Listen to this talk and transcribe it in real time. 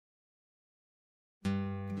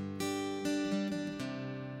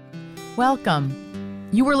Welcome.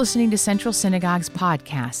 You are listening to Central Synagogue's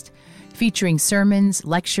podcast, featuring sermons,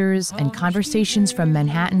 lectures, and conversations from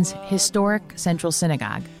Manhattan's historic Central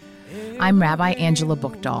Synagogue. I'm Rabbi Angela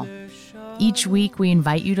Buchdahl. Each week, we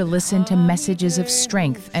invite you to listen to messages of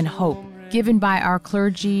strength and hope given by our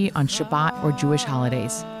clergy on Shabbat or Jewish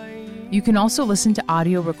holidays. You can also listen to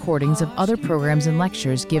audio recordings of other programs and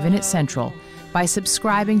lectures given at Central by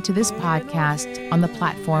subscribing to this podcast on the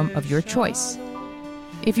platform of your choice.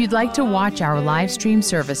 If you'd like to watch our live stream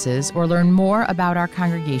services or learn more about our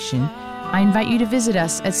congregation, I invite you to visit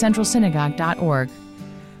us at centralsynagogue.org.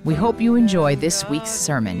 We hope you enjoy this week's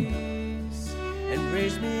sermon. And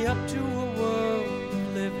raise me up to a world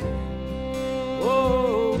of living,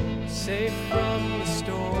 oh, safe from the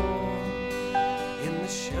storm, in the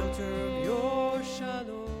shelter of your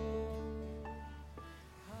shalom.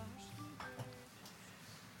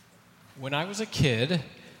 When I was a kid,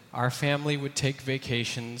 our family would take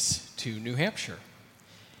vacations to New Hampshire.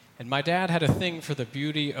 And my dad had a thing for the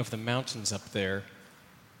beauty of the mountains up there.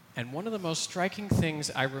 And one of the most striking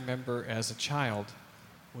things I remember as a child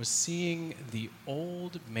was seeing the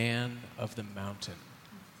Old Man of the Mountain.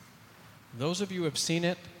 Those of you who have seen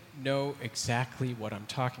it know exactly what I'm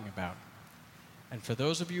talking about. And for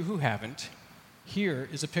those of you who haven't, here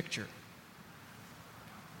is a picture.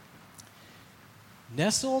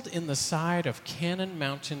 Nestled in the side of Cannon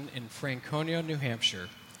Mountain in Franconia, New Hampshire,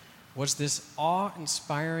 was this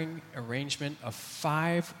awe-inspiring arrangement of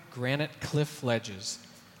 5 granite cliff ledges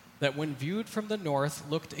that, when viewed from the north,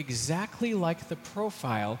 looked exactly like the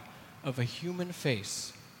profile of a human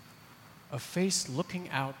face, a face looking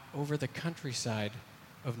out over the countryside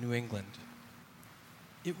of New England.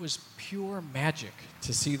 It was pure magic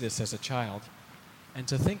to see this as a child. And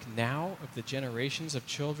to think now of the generations of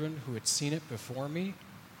children who had seen it before me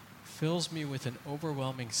fills me with an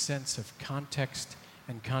overwhelming sense of context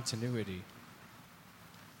and continuity.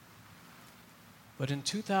 But in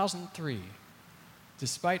 2003,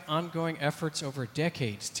 despite ongoing efforts over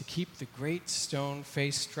decades to keep the great stone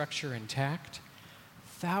face structure intact,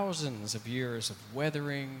 thousands of years of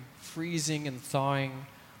weathering, freezing, and thawing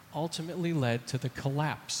ultimately led to the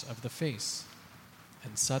collapse of the face.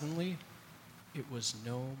 And suddenly, it was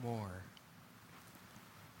no more.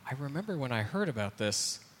 I remember when I heard about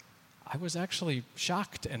this, I was actually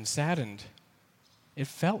shocked and saddened. It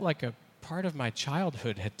felt like a part of my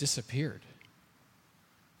childhood had disappeared.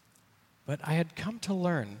 But I had come to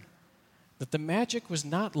learn that the magic was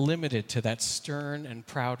not limited to that stern and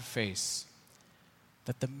proud face,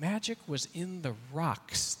 that the magic was in the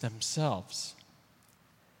rocks themselves.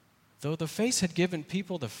 Though the face had given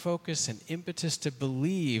people the focus and impetus to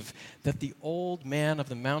believe that the Old Man of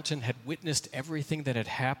the Mountain had witnessed everything that had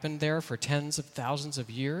happened there for tens of thousands of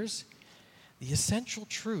years, the essential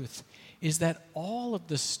truth is that all of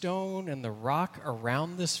the stone and the rock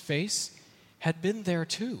around this face had been there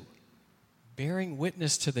too, bearing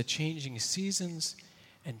witness to the changing seasons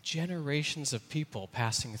and generations of people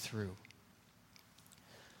passing through.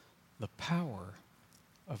 The power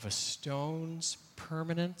of a stone's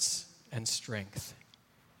permanence and strength.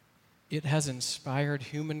 It has inspired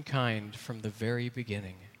humankind from the very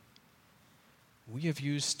beginning. We have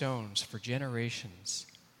used stones for generations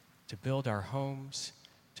to build our homes,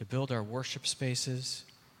 to build our worship spaces,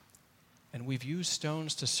 and we've used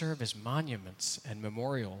stones to serve as monuments and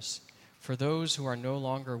memorials for those who are no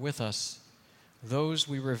longer with us, those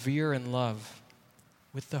we revere and love,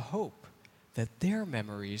 with the hope that their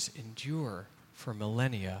memories endure for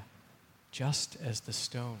millennia, just as the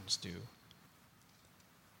stones do.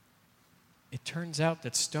 It turns out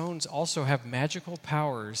that stones also have magical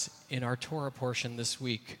powers in our Torah portion this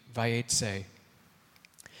week, Vayetze.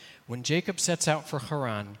 When Jacob sets out for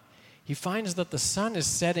Haran, he finds that the sun is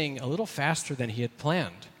setting a little faster than he had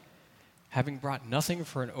planned. Having brought nothing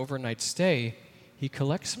for an overnight stay, he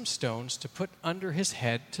collects some stones to put under his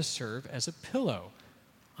head to serve as a pillow.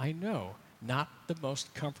 I know, not the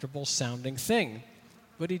most comfortable sounding thing,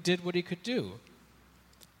 but he did what he could do.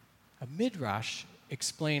 A midrash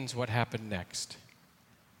explains what happened next.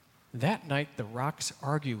 That night, the rocks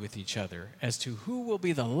argue with each other as to who will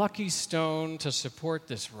be the lucky stone to support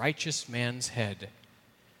this righteous man's head.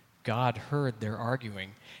 God heard their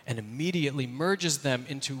arguing and immediately merges them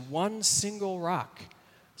into one single rock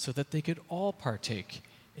so that they could all partake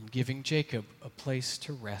in giving Jacob a place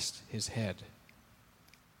to rest his head.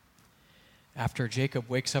 After Jacob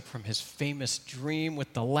wakes up from his famous dream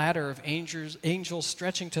with the ladder of angels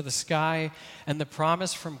stretching to the sky and the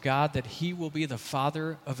promise from God that he will be the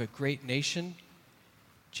father of a great nation,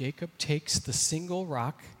 Jacob takes the single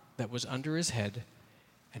rock that was under his head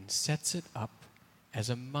and sets it up as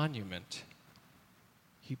a monument.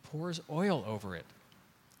 he pours oil over it.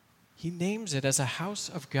 He names it as a house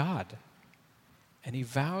of God, and he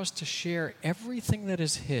vows to share everything that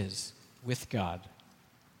is his with God.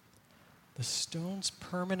 The stone's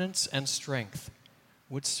permanence and strength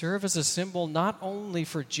would serve as a symbol not only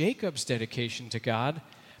for Jacob's dedication to God,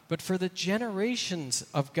 but for the generations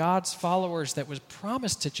of God's followers that was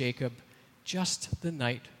promised to Jacob just the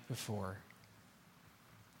night before.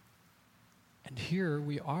 And here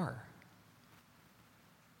we are.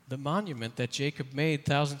 The monument that Jacob made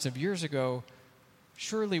thousands of years ago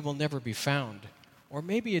surely will never be found, or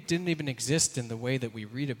maybe it didn't even exist in the way that we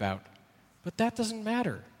read about, but that doesn't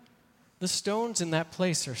matter. The stones in that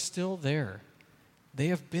place are still there. They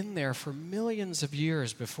have been there for millions of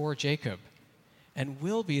years before Jacob, and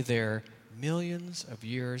will be there millions of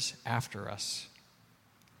years after us.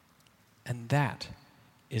 And that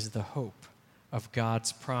is the hope of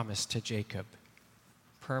God's promise to Jacob: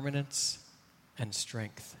 permanence and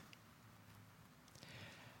strength.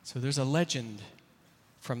 So there's a legend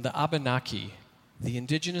from the Abenaki, the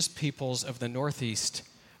indigenous peoples of the Northeast,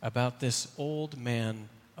 about this old man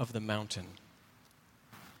of the mountain.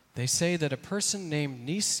 They say that a person named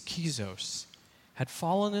Niskizos had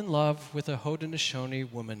fallen in love with a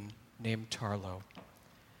Haudenosaunee woman named Tarlo.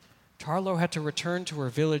 Tarlo had to return to her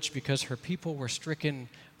village because her people were stricken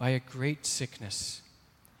by a great sickness.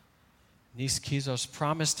 Niskizos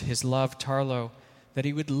promised his love, Tarlo, that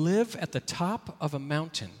he would live at the top of a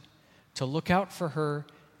mountain to look out for her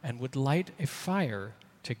and would light a fire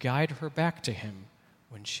to guide her back to him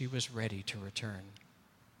when she was ready to return.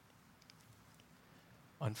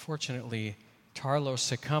 Unfortunately, Tarlo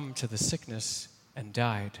succumbed to the sickness and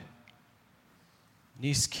died.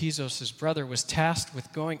 Niskizos' brother was tasked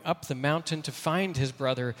with going up the mountain to find his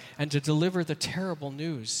brother and to deliver the terrible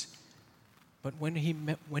news. But when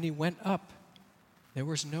he went up, there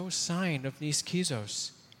was no sign of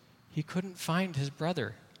Niskizos. He couldn't find his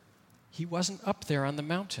brother. He wasn't up there on the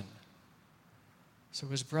mountain. So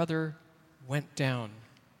his brother went down.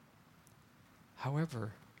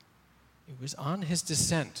 However, it was on his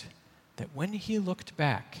descent that when he looked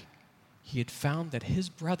back, he had found that his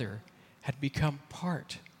brother had become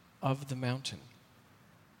part of the mountain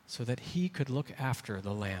so that he could look after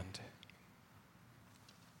the land.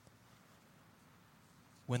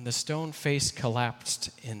 When the stone face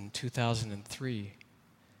collapsed in 2003,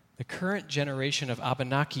 the current generation of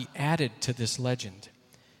Abenaki added to this legend,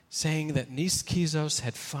 saying that Niskizos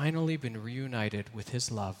had finally been reunited with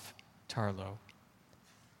his love, Tarlo.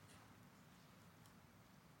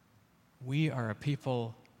 We are a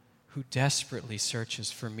people who desperately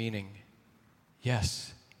searches for meaning,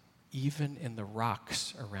 yes, even in the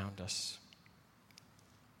rocks around us.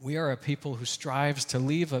 We are a people who strives to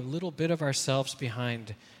leave a little bit of ourselves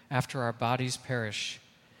behind after our bodies perish,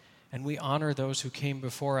 and we honor those who came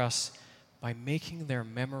before us by making their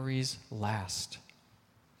memories last.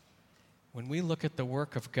 When we look at the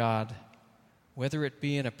work of God, whether it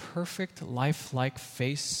be in a perfect, lifelike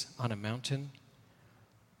face on a mountain,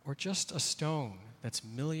 or just a stone that's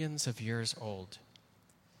millions of years old,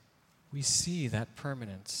 we see that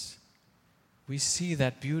permanence. We see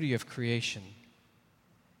that beauty of creation.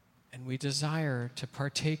 And we desire to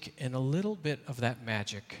partake in a little bit of that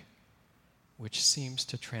magic, which seems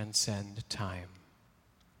to transcend time.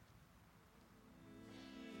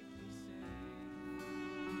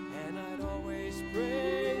 And I'd always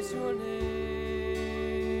praise your name.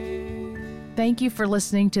 Thank you for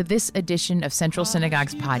listening to this edition of Central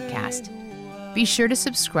Synagogue's podcast. Be sure to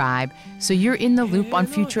subscribe so you're in the loop on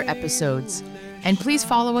future episodes. And please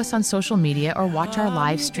follow us on social media or watch our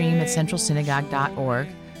live stream at centralsynagogue.org,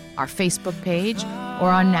 our Facebook page, or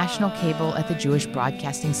on national cable at the Jewish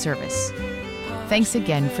Broadcasting Service. Thanks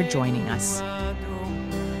again for joining us.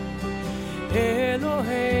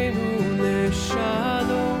 Elohim.